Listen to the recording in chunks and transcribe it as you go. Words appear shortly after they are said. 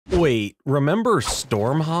Wait, remember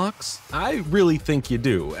Stormhawks? I really think you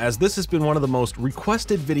do, as this has been one of the most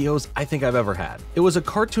requested videos I think I've ever had. It was a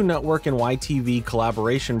Cartoon Network and YTV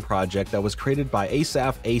collaboration project that was created by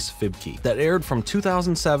Asaph Ace Fibke that aired from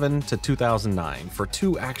 2007 to 2009 for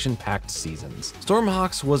 2 action-packed seasons.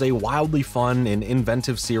 Stormhawks was a wildly fun and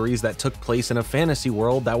inventive series that took place in a fantasy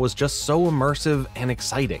world that was just so immersive and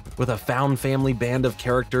exciting, with a found family band of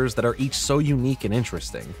characters that are each so unique and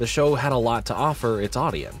interesting. The show had a lot to offer its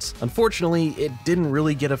audience. Unfortunately, it didn't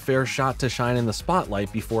really get a fair shot to shine in the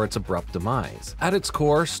spotlight before its abrupt demise. At its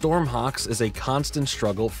core, Stormhawks is a constant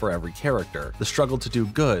struggle for every character. The struggle to do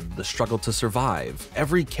good, the struggle to survive.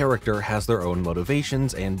 Every character has their own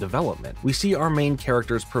motivations and development. We see our main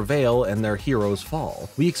characters prevail and their heroes fall.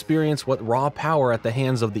 We experience what raw power at the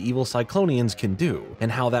hands of the evil Cyclonians can do,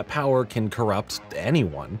 and how that power can corrupt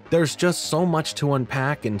anyone. There's just so much to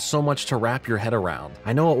unpack and so much to wrap your head around.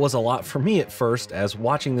 I know it was a lot for me at first, as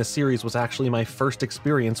watching this series was actually my first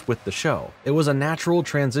experience with the show. It was a natural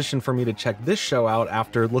transition for me to check this show out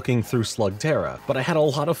after looking through Slugterra, but I had a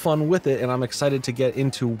lot of fun with it and I'm excited to get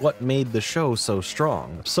into what made the show so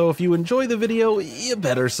strong. So if you enjoy the video, you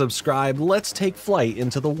better subscribe. Let's take flight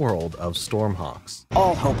into the world of Stormhawks.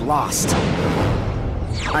 All hope lost.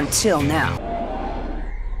 Until now.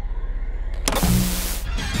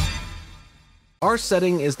 Our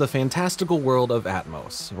setting is the fantastical world of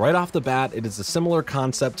Atmos. Right off the bat, it is a similar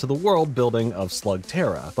concept to the world building of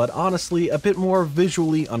Slugterra, but honestly a bit more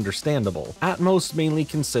visually understandable. Atmos mainly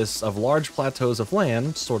consists of large plateaus of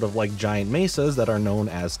land, sort of like giant mesas that are known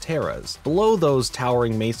as terras. Below those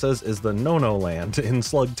towering mesas is the No-No land. In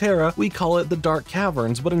Slugterra, we call it the Dark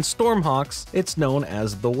Caverns, but in Stormhawks, it's known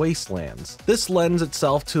as the Wastelands. This lends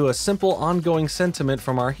itself to a simple ongoing sentiment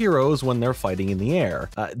from our heroes when they're fighting in the air.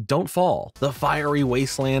 Don't fall. The fiery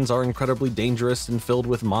wastelands are incredibly dangerous and filled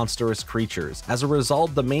with monstrous creatures. As a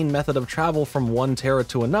result, the main method of travel from one terra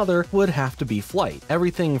to another would have to be flight.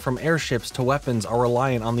 Everything from airships to weapons are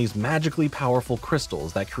reliant on these magically powerful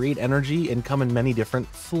crystals that create energy and come in many different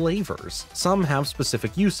flavors. Some have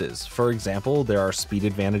specific uses. For example, there are speed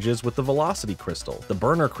advantages with the velocity crystal. The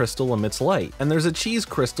burner crystal emits light, and there's a cheese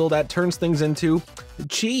crystal that turns things into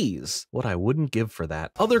cheese. What I wouldn't give for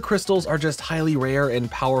that. Other crystals are just highly rare and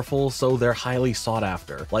powerful, so they're highly sought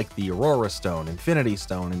after, like the Aurora Stone, Infinity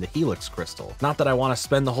Stone, and the Helix Crystal. Not that I want to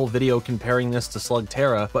spend the whole video comparing this to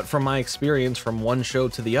Slugterra, but from my experience from one show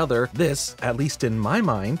to the other, this, at least in my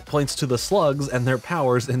mind, points to the slugs and their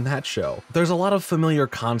powers in that show. There's a lot of familiar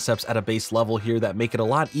concepts at a base level here that make it a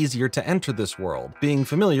lot easier to enter this world, being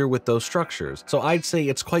familiar with those structures, so I'd say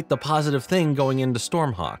it's quite the positive thing going into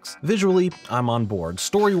Stormhawks. Visually, I'm on board.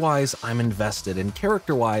 Story-wise, I'm invested, and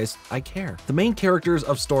character-wise, I care. The main characters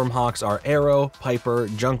of Stormhawks are Arrow, Piper,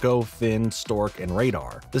 Junko, Finn, Stork, and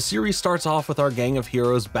Radar. The series starts off with our gang of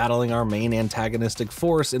heroes battling our main antagonistic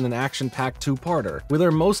force in an action-packed 2-parter. We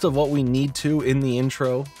learn most of what we need to in the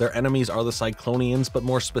intro. Their enemies are the Cyclonians, but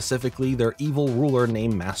more specifically, their evil ruler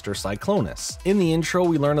named Master Cyclonus. In the intro,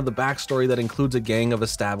 we learn of the backstory that includes a gang of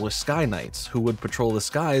established Sky Knights, who would patrol the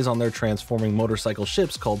skies on their transforming motorcycle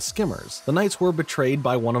ships called Skimmers. The Knights were betrayed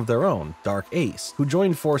by one of their own, Dark Ace, who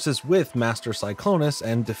joined forces with Master Cyclonus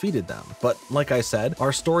and defeated them. But like I said,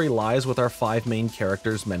 our story lies with our 5 main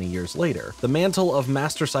characters many years later. The mantle of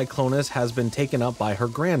Master Cyclonus has been taken up by her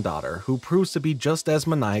granddaughter, who proves to be just as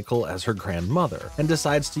maniacal as her grandmother, and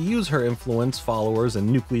decides to use her influence, followers, and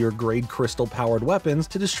nuclear-grade crystal-powered weapons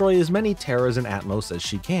to destroy as many terras in Atmos as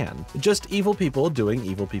she can. Just evil people doing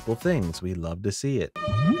evil people things. We love to see it.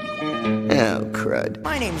 Oh, crud.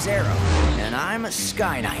 My name's Arrow, and I'm a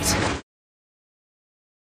Sky Knight.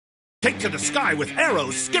 Take to the sky with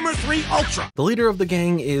Arrow's Skimmer 3 Ultra! The leader of the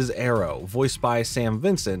gang is Arrow, voiced by Sam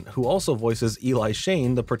Vincent, who also voices Eli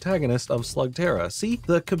Shane, the protagonist of Slugterra. See,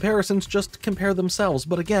 the comparisons just compare themselves,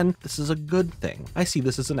 but again, this is a good thing. I see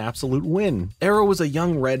this as an absolute win. Arrow is a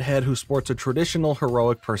young redhead who sports a traditional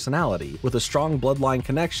heroic personality, with a strong bloodline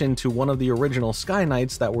connection to one of the original Sky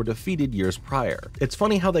Knights that were defeated years prior. It's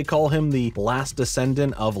funny how they call him the last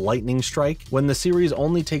descendant of Lightning Strike, when the series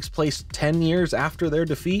only takes place 10 years after their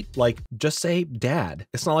defeat. Like, just say dad.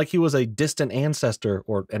 It's not like he was a distant ancestor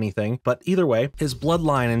or anything, but either way, his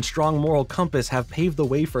bloodline and strong moral compass have paved the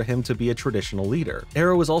way for him to be a traditional leader.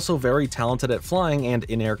 Arrow is also very talented at flying and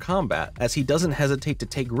in-air combat, as he doesn't hesitate to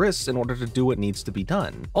take risks in order to do what needs to be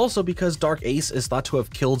done. Also, because Dark Ace is thought to have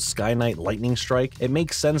killed Sky Knight Lightning Strike, it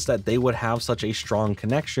makes sense that they would have such a strong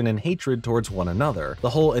connection and hatred towards one another, the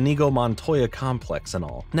whole Inigo Montoya complex and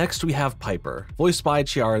all. Next, we have Piper, voiced by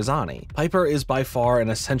Chiarazani. Piper is by far an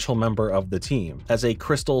essential member of the team. As a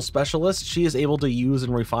crystal specialist, she is able to use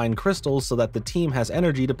and refine crystals so that the team has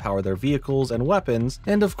energy to power their vehicles and weapons,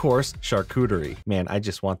 and of course, charcuterie. Man, I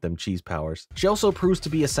just want them cheese powers. She also proves to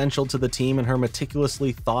be essential to the team in her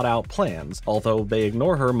meticulously thought out plans, although they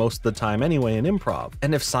ignore her most of the time anyway in improv.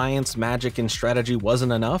 And if science, magic, and strategy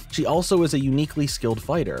wasn't enough, she also is a uniquely skilled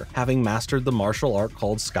fighter, having mastered the martial art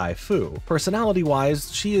called Sky Fu.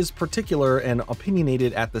 Personality-wise, she is particular and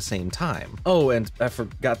opinionated at the same time. Oh, and I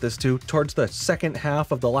forgot this too, towards the second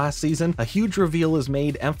half of the last season, a huge reveal is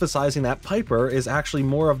made emphasizing that Piper is actually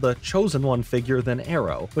more of the chosen one figure than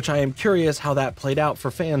Arrow, which I am curious how that played out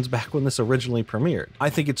for fans back when this originally premiered. I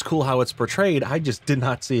think it's cool how it's portrayed, I just did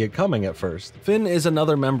not see it coming at first. Finn is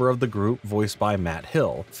another member of the group, voiced by Matt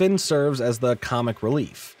Hill. Finn serves as the comic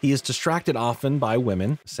relief. He is distracted often by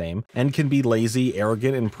women, same, and can be lazy,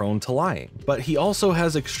 arrogant, and prone to lying. But he also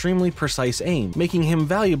has extremely precise aim, making him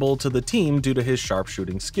valuable to the team due to his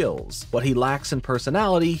sharpshooting skills. What he lacks in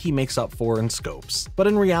personality, he makes up for in scopes. But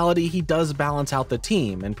in reality, he does balance out the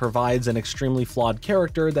team and provides an extremely flawed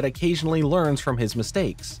character that occasionally learns from his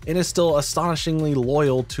mistakes, and is still astonishingly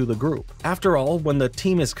loyal to the group. After all, when the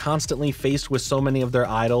team is constantly faced with so many of their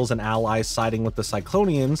idols and allies siding with the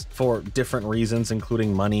Cyclonians for different reasons,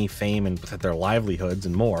 including money, fame, and their livelihoods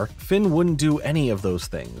and more, Finn wouldn't do any of those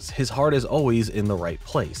things. His heart is always in the right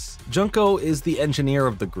place. Junko is the engineer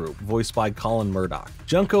of the group, voiced by Colin Murdoch.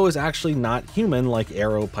 Junko is actually not human like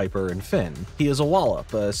Arrow, Piper, and Finn. He is a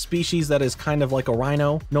wallop, a species that is kind of like a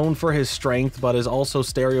rhino, known for his strength but is also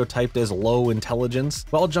stereotyped as low intelligence.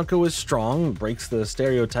 While Junko is strong, breaks the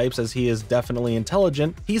stereotypes as he is definitely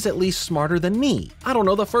intelligent, he's at least smarter than me. I don't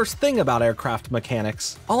know the first thing about aircraft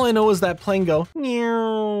mechanics. All I know is that plane go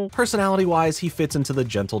meow. Personality-wise, he fits into the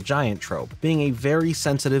gentle giant trope, being a very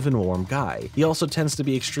sensitive and warm guy. He also tends to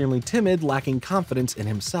be extremely timid, lacking confidence in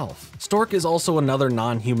himself. Stork is also another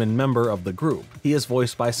non-human member of the group. He is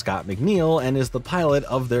voiced by Scott McNeil and is the pilot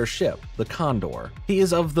of their ship, the Condor. He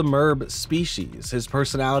is of the Merb species. His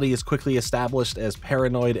personality is quickly established as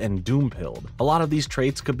paranoid and doom-pilled. A lot of these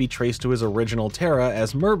traits could be traced to his original Terra,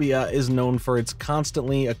 as Merbia is known for its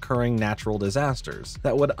constantly occurring natural disasters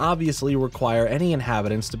that would obviously require any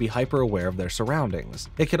inhabitants to be hyper-aware of their surroundings.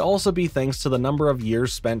 It could also be thanks to the number of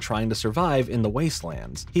years spent trying to survive in the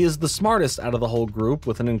wastelands. He is the smartest out of the whole group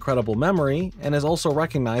with an incredible memory, and is also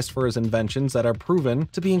recognized for his inventions that are proven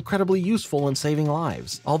to be incredibly useful in saving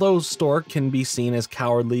lives. Although Stork can be seen as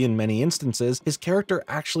cowardly in many instances, his character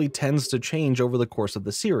actually tends to change over the course of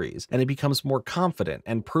the series, and he becomes more confident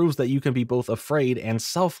and proves that you can be both afraid and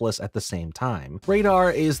selfless at the same time.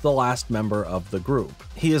 Radar is the last member of the group.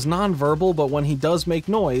 He is non-verbal, but when he does make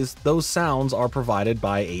noise, those sounds are provided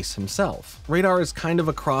by Ace himself. Radar is kind of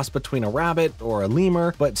a cross between a rabbit or a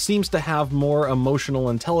lemur, but seems to have more emotional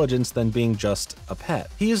intelligence than being just a pet.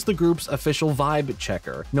 He is the group's official vibe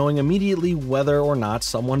checker, knowing immediately whether or not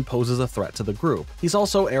someone poses a threat to the group. He's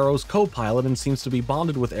also Arrow's co-pilot and seems to be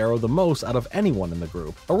bonded with Arrow the most out of anyone in the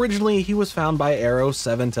group. Originally, he was found by Arrow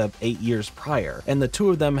 7 to 8 years prior, and the two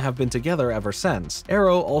of them have been together ever since.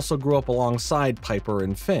 Arrow also grew up alongside Piper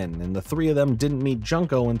and Finn, and the three of them didn't meet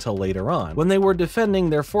Junko until later on, when they were defending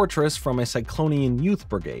their fortress from a Cyclonian youth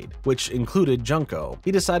brigade, which included Junko.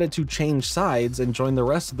 He decided to change sides and join the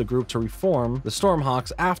rest of the group to reform the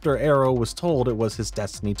Stormhawks after Arrow was told it was his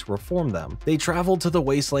destiny to reform them. They traveled to the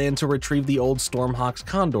wasteland to retrieve the old Stormhawks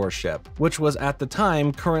Condor ship, which was at the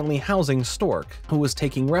time currently housing Stork, who was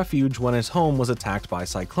taking refuge when his home was attacked by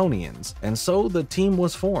Cyclonians, and so the team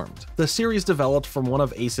was formed. The series developed from one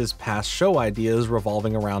of Ace's past show ideas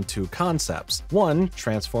revolving around two concepts: one,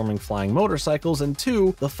 transforming flying motorcycles, and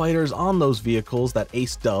two, the fighters on those vehicles that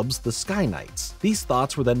Ace dubs the Sky Knights. These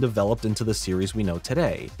thoughts were then developed into the series we know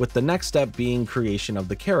today, with the next step being creation of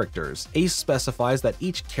the characters. Ace specifies that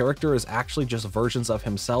each character is actually just versions of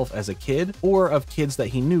himself as a kid, or of kids that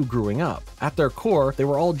he knew growing up. At their core, they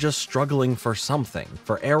were all just struggling for something.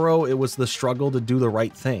 For Arrow, it was the struggle to do the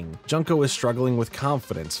right thing. Junko is struggling with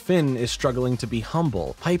confidence, Finn is struggling to be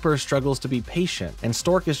humble, Piper struggles to be patient, and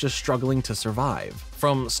Stork is just struggling to survive.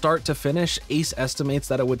 From start to finish, Ace estimates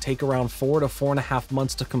that it would take around 4 to 4.5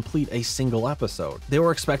 months to complete a single episode. They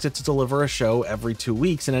were expected to deliver a show every 2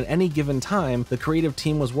 weeks, and at any given time, the creative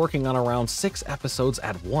team was working on around 6 episodes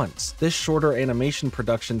at once. This shorter animation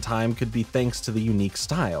production time could be thanks to the unique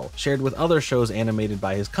style, shared with other shows animated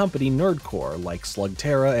by his company Nerdcore, like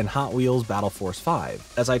Slugterra and Hot Wheels Battle Force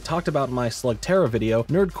 5. As I talked about in my Slugterra video,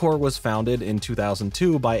 Nerdcore was founded in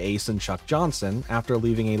 2002 by Ace and Chuck Johnson after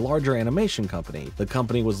leaving a larger animation company. The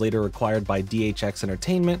company was later acquired by DHX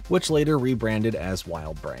Entertainment, which later rebranded as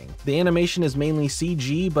WildBrain. The animation is mainly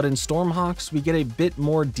CG, but in Stormhawks, we get a bit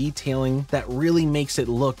more detailing that really makes it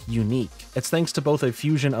look unique. It's thanks to both a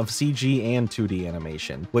fusion of CG and 2D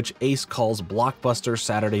animation, which Ace calls blockbuster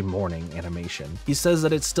Saturday morning animation. He says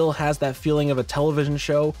that it still has that feeling of a television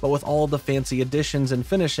show, but with all the fancy additions and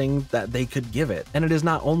finishing that they could give it. And it is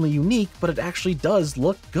not only unique, but it actually does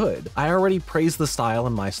look good. I already praised the style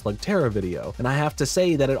in my Slugterra video, and I have to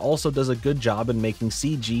say that it also does a good job in making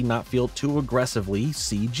CG not feel too aggressively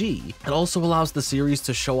CG. It also allows the series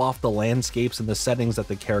to show off the landscapes and the settings that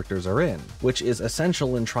the characters are in, which is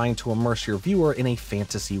essential in trying to immerse your viewer in a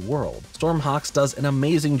fantasy world. Stormhawks does an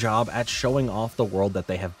amazing job at showing off the world that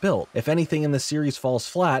they have built. If anything in the series falls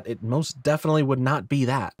flat, it most definitely would not be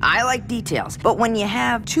that. I like details, but when you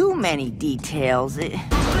have too many details,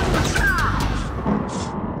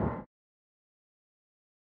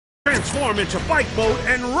 Transform into bike mode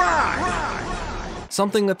and ride!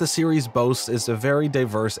 Something that the series boasts is a very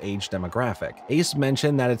diverse age demographic. Ace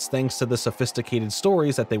mentioned that it's thanks to the sophisticated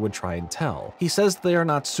stories that they would try and tell. He says they are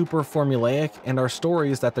not super formulaic and are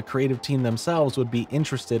stories that the creative team themselves would be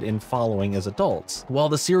interested in following as adults. While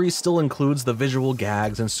the series still includes the visual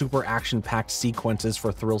gags and super action-packed sequences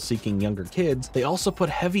for thrill-seeking younger kids, they also put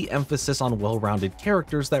heavy emphasis on well-rounded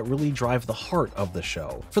characters that really drive the heart of the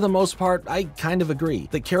show. For the most part, I kind of agree.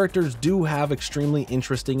 The characters do have extremely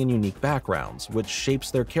interesting and unique backgrounds, which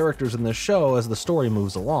shapes their characters in the show as the story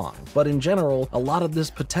moves along. But in general, a lot of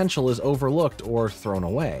this potential is overlooked or thrown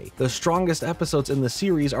away. The strongest episodes in the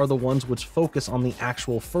series are the ones which focus on the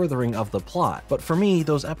actual furthering of the plot, but for me,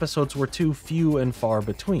 those episodes were too few and far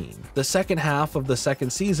between. The second half of the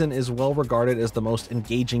second season is well regarded as the most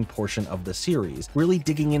engaging portion of the series, really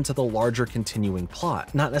digging into the larger continuing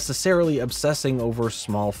plot, not necessarily obsessing over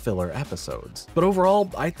small filler episodes. But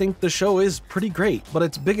overall, I think the show is pretty great, but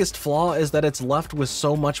its biggest flaw is that it's left with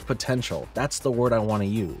so much potential. That's the word I want to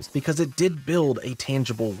use, because it did build a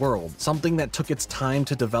tangible world, something that took its time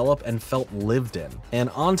to develop and felt lived in. And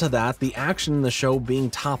onto that, the action in the show being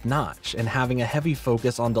top-notch and having a heavy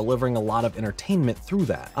focus on delivering a lot of entertainment through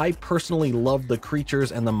that. I personally love the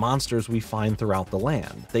creatures and the monsters we find throughout the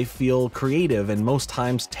land. They feel creative and most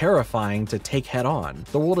times terrifying to take head on.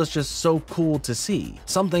 The world is just so cool to see,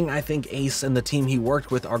 something I think Ace and the team he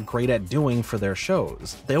worked with are great at doing for their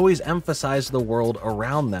shows. They always emphasize the world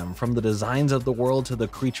around them, from the designs of the world to the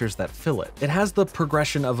creatures that fill it. It has the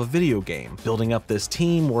progression of a video game, building up this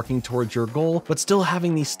team, working towards your goal, but still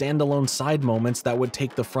having these standalone side moments that would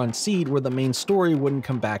take the front seat where the main story wouldn't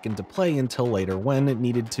come back into play until later when it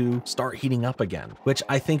needed to start heating up again, which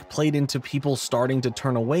I think played into people starting to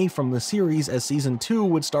turn away from the series as season 2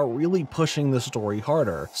 would start really pushing the story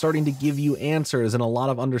harder, starting to give you answers, and a lot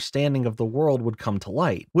of understanding of the world would come to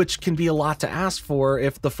light, which can be a lot to ask for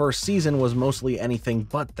if the first season was mostly anything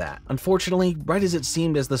but that. Unfortunately, right as it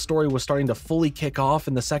seemed as the story was starting to fully kick off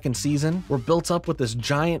in the second season, we're built up with this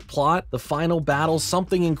giant plot, the final battle,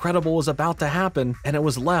 something incredible was about to happen, and it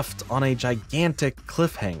was left on a gigantic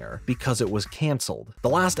cliffhanger because it was canceled. The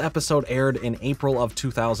last episode aired in April of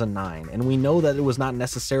 2009, and we know that it was not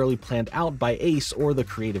necessarily planned out by Ace or the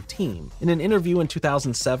creative team. In an interview in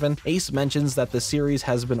 2007, Ace mentions that the series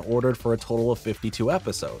has been ordered for a total of 52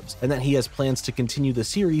 episodes, and that he has plans to continue the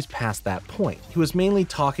series past that point. He was mainly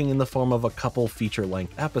talking in the form of a couple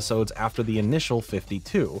feature-length episodes after the initial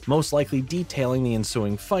 52, most likely detailing the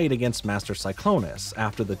ensuing fight against Master Cyclonus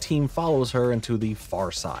after the team follows her into the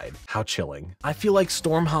far side. How chilling. I feel like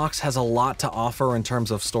Stormhawks has a lot to offer in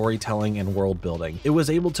terms of storytelling and world building. It was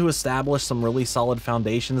able to establish some really solid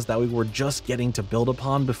foundations that we were just getting to build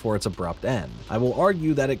upon before its abrupt end. I will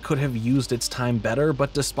argue that it could have used its time better,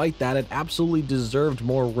 but despite that, it absolutely deserved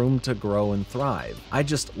more room to grow and thrive. I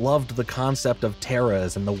just loved the concept of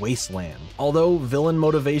terras and the wasteland. Although villain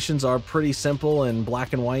motivations are pretty simple and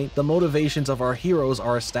black and white, the motivations of our heroes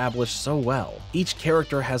are established so well. Each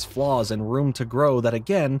character has flaws and room to grow that,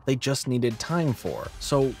 again, they just needed time for.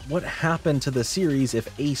 So what happened to the series if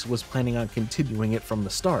Ace was planning on continuing it from the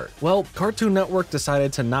start? Well, Cartoon Network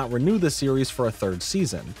decided to not renew the series for a third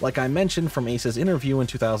season. Like I mentioned from Ace's interview in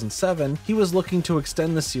 2007, he was looking to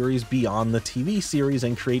extend the series beyond the TV series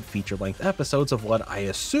and create feature-length episodes of what I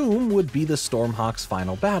assume would be the Stormhawk's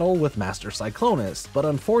final battle with Master Cyclonus, but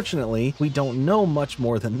unfortunately, we don't know much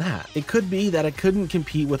more than that. It could be that it couldn't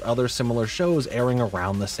compete with other similar shows airing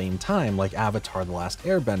around the same time, like Avatar: The Last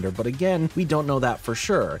Airbender, but again, we don't know that for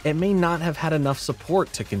sure. It may not have had enough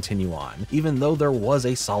support to continue on, even though there was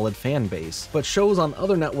a solid fan base. But shows on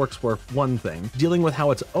other networks were one thing. Dealing with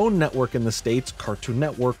how its own network in the States, Cartoon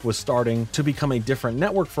Network, was starting to become a different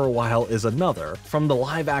network for a while is another, from the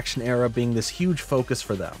live action era being this huge focus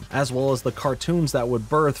for them, as well as the cartoons that would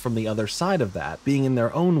birth from the other side of that, being in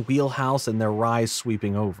their own wheelhouse and their rise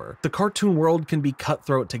sweeping over. The cartoon world can be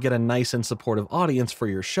cutthroat to get a nice and supportive audience for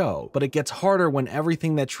your show, but it gets harder when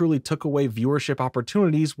everything that truly took away viewership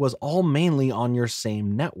opportunities was all mainly on your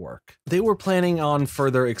same network. They were planning on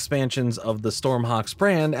further expansions of the Stormhawks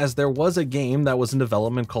brand, as there was a game that was in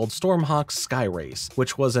development called Stormhawks Sky Race,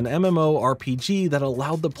 which was an MMORPG that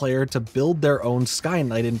allowed the player to build their own Sky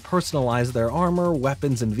Knight and personalize their armor,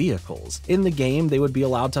 weapons, and vehicles. In the game, they would be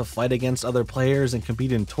allowed to fight against other players and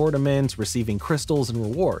compete in tournaments, receiving crystals and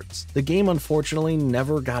rewards. The game unfortunately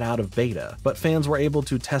never got out of beta, but fans were able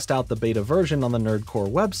to test out the beta version on the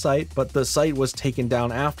Nerdcore website, but the site was taken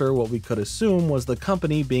down after what we could assume was the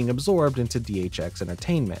company being absorbed into DHX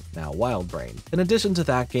Entertainment, now WildBrain. In addition to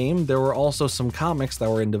that game, there were also some comics that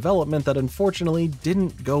were in development that unfortunately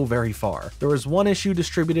didn't go very far. There was one issue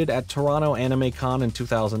distributed at Toronto Anime Con in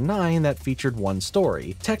 2009 that featured one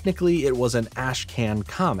story. Technically, it was an Ashcan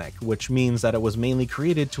comic, which means that it was mainly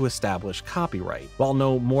created to establish copyright. While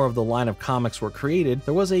no more of the line of comics were created,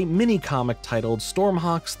 there was a mini-comic titled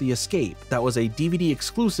Stormhawks: The Escape that was a DVD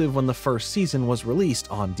exclusive when the first season was released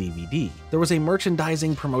on DVD. There was a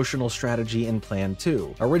merchandising promotional strategy in plan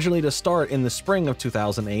too, originally to start in the spring of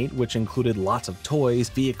 2008, which included lots of toys,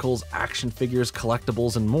 vehicles, action figures,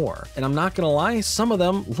 collectibles, and more. And I'm not gonna lie, some of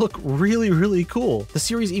them look really cool. The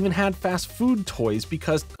series even had fast food toys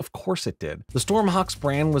because of course it did. The Stormhawks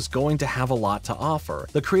brand was going to have a lot to offer.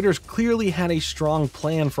 The creators clearly had a strong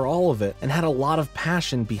plan for all of it and had a lot of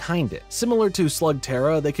passion behind it. Similar to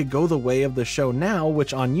Slugterra, they could go the way of the show now,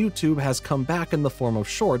 which on YouTube has come back in the form of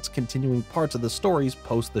shorts continuing parts of the stories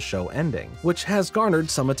post the show ending, which has garnered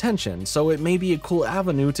some attention, so it may be a cool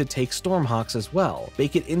avenue to take Stormhawks as well,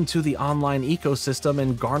 bake it into the online ecosystem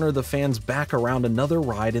and garner the fans back around another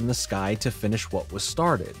ride in the sky to finish what was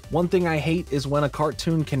started. One thing I hate is when a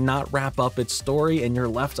cartoon cannot wrap up its story and you're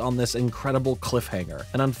left on this incredible cliffhanger,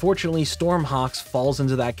 and unfortunately Stormhawks falls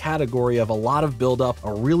into that category of a lot of build-up,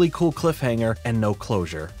 a really cool cliffhanger, and no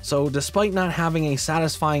closure. So despite not having a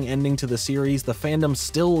satisfying ending to the series, the fandom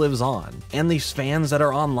still lives on, and these fans that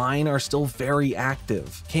are online are still very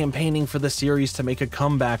active, campaigning for the series to make a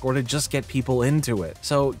comeback or to just get people into it.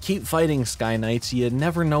 So keep fighting, Sky Knights, you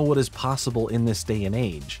never know what is possible in this day and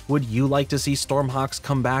age. Would you like to see Stormhawks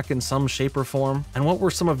come back in some shape or form? And what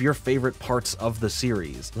were some of your favorite parts of the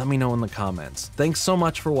series? Let me know in the comments. Thanks so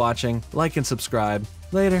much for watching, like and subscribe.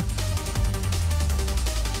 Later.